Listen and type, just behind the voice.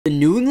The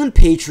New England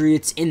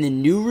Patriots in the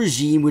new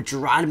regime with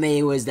Jerod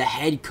Mayo as the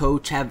head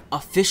coach have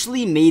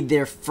officially made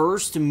their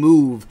first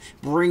move,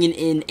 bringing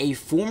in a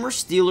former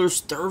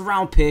Steelers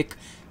third-round pick,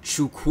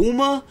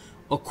 Chukwuma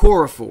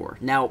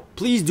Okorafor. Now,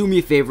 please do me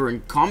a favor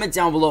and comment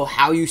down below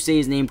how you say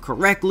his name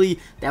correctly.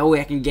 That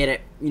way I can get it,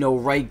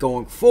 right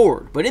going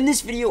forward. But in this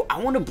video, I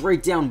want to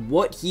break down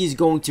what he's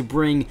going to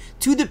bring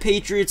to the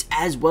Patriots,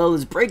 as well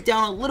as break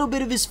down a little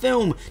bit of his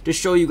film to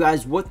show you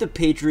guys what the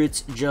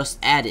Patriots just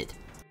added.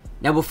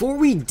 Now, before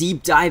we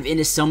deep dive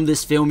into some of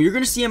this film, you're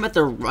going to see him at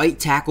the right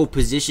tackle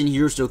position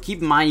here, so keep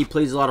in mind he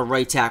plays a lot of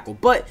right tackle.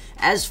 But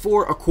as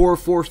for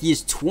Okorafor, he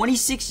is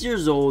 26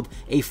 years old,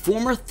 a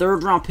former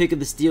third-round pick of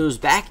the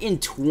Steelers back in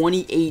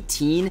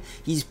 2018.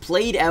 He's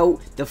played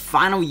out the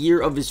final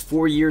year of his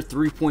 4-year,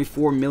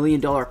 $3.4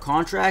 million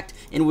contract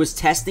and was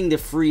testing the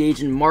free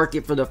agent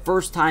market for the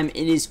first time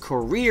in his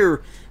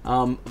career.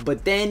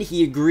 But then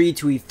he agreed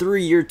to a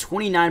 3-year,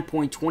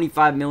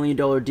 $29.25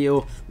 million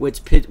deal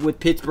with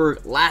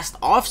Pittsburgh last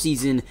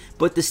offseason,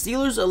 but the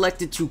Steelers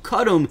elected to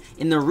cut him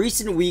in the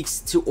recent weeks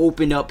to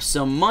open up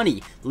some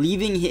money,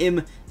 leaving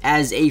him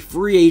as a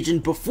free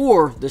agent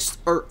before the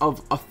start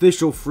of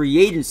official free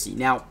agency.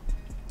 Now,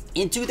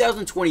 in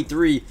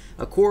 2023,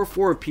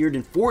 Okorafor appeared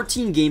in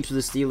 14 games for the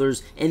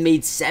Steelers and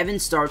made 7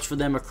 starts for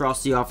them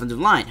across the offensive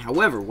line.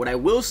 However, what I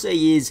will say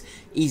is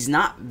he's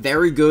not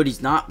very good.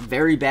 He's not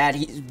very bad.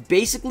 He's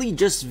basically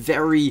just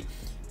very,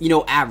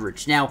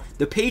 average. Now,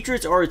 the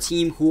Patriots are a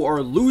team who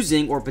are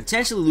losing or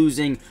potentially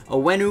losing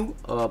Owenu,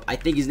 I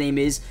think his name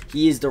is.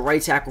 He is the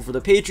right tackle for the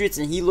Patriots,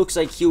 and he looks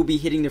like he'll be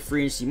hitting the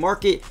free agency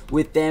market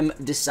with them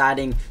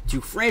deciding to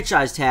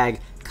franchise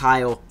tag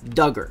Kyle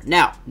Duggar.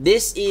 Now,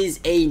 this is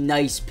a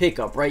nice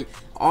pickup, right?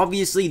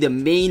 Obviously, the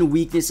main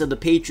weakness of the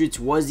Patriots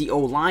was the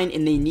O-line,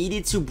 and they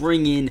needed to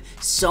bring in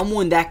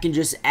someone that can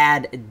just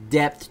add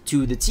depth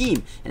to the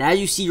team. And as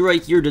you see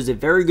right here, does a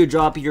very good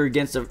job here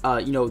against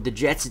the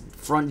Jets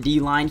front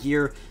D-line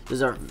here.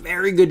 Does a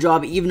very good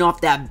job, even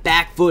off that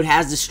back foot,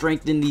 has the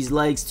strength in these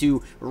legs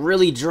to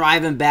really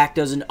drive him back.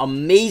 Does an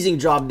amazing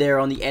job there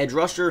on the edge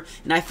rusher.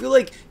 And I feel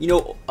like,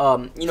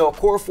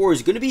 Okorafor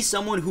is going to be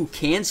someone who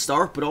can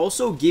start, but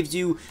also gives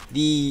you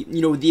the,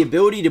 the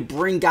ability to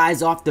bring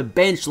guys off the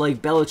bench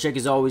like Belichick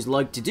has always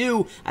liked to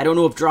do. I don't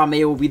know if Jerod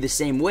Mayo will be the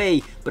same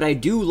way, but I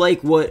do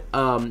like what,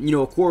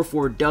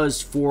 Okorafor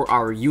does for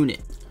our unit.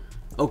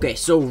 Okay,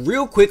 so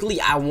real quickly,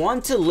 I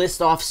want to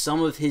list off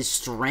some of his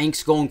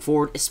strengths going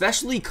forward,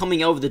 especially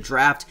coming out of the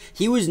draft.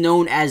 He was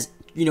known as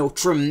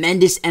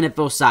tremendous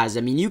NFL size.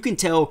 I mean, you can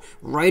tell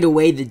right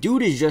away the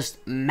dude is just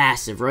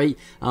massive, right?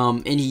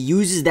 And he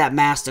uses that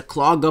mass to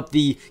clog up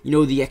the,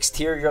 the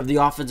exterior of the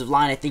offensive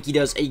line. I think he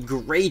does a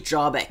great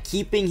job at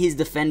keeping his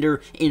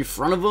defender in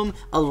front of him,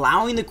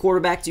 allowing the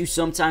quarterback to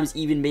sometimes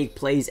even make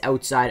plays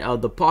outside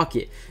of the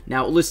pocket.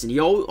 Now, listen, he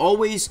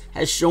always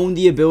has shown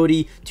the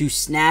ability to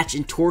snatch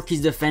and torque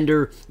his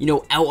defender,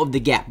 out of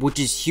the gap, which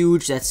is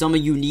huge. That's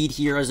something you need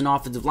here as an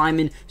offensive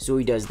lineman. So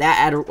he does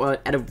that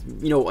at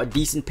a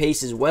decent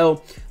pace as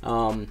well.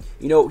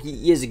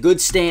 He has a good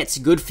stance,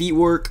 good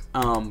footwork,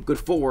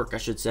 I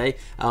should say,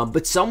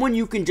 but someone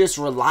you can just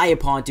rely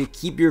upon to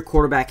keep your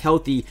quarterback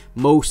healthy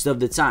most of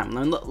the time.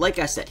 And like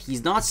I said,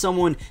 he's not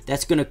someone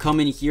that's going to come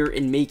in here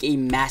and make a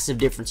massive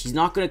difference. He's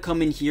not going to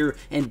come in here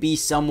and be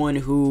someone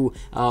who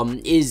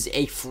is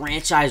a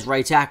franchise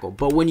right tackle,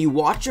 but when you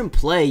watch him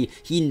play,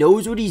 he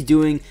knows what he's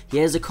doing. He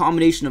has a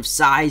combination of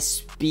size,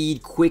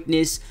 speed,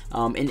 quickness,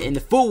 and the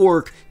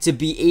footwork to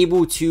be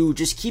able to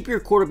just keep your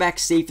quarterback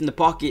safe in the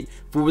pocket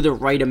for the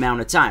right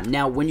amount of time.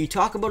 Now, when you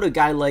talk about a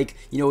guy like,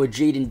 a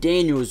Jaden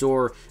Daniels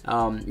or,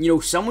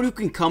 someone who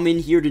can come in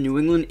here to New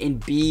England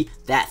and be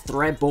that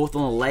threat both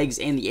on the legs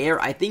and the air,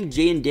 I think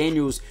Jaden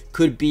Daniels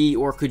could be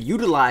or could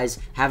utilize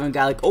having a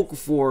guy like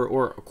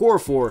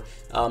Okorafor.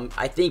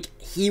 I think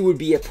he would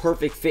be a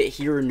perfect fit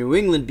here in New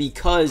England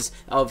because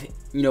of,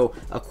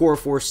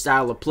 Okorafor's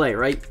style of play,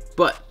 right?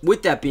 But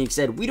with that being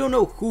said, we don't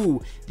know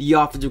who the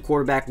offensive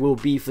quarterback will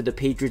be for the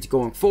Patriots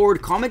going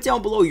forward. Comment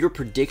down below your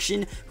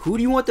prediction. Who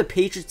do you want the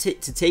Patriots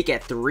to take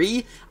at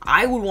 3?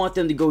 I would want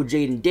them to go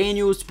Jaden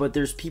Daniels, but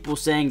there's people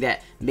saying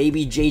that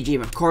maybe J.J.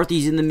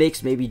 McCarthy's in the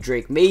mix, maybe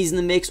Drake May's in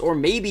the mix, or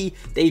maybe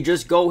they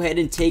just go ahead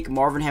and take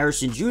Marvin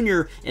Harrison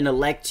Jr. and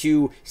elect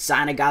to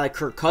sign a guy like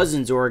Kirk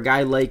Cousins or a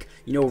guy like,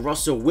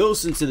 Russell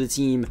Wilson to the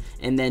team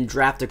and then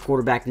draft a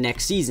quarterback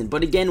next season.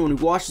 But again, when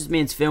we watch this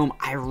man's film,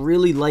 I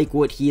really like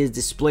what he has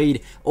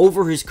displayed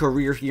over his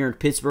career here in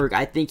Pittsburgh.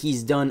 I think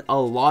he's done a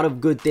lot of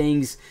good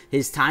things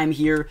his time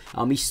here.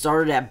 He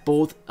started at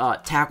both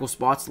tackle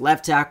spots,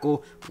 left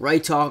tackle,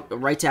 right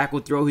tackle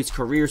throughout his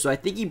career. So I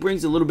think he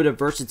brings a little bit of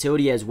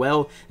versatility as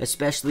well,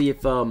 especially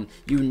if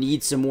you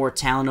need some more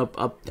talent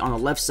up on the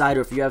left side,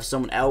 or if you have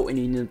someone out and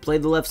you need to play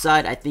the left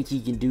side. I think he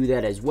can do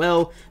that as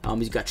well.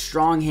 He's got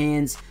strong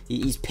hands.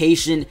 He's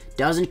patient,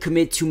 doesn't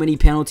commit too many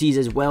penalties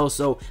as well.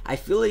 So I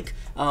feel like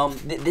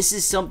this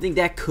is something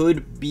that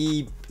could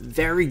be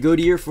very good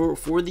year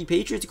for the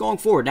Patriots going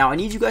forward. Now, I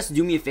need you guys to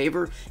do me a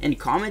favor and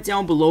comment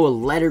down below a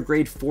letter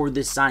grade for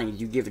this signing.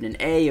 You give it an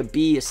A, a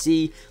B, a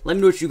C. Let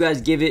me know what you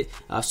guys give it.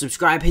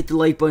 Subscribe, hit the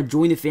like button,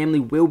 join the family.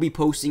 We'll be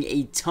posting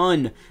a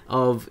ton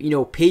of,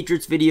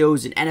 Patriots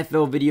videos and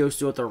NFL videos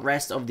throughout the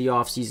rest of the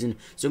offseason.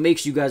 So make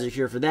sure you guys are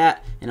here for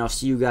that, and I'll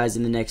see you guys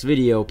in the next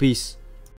video. Peace.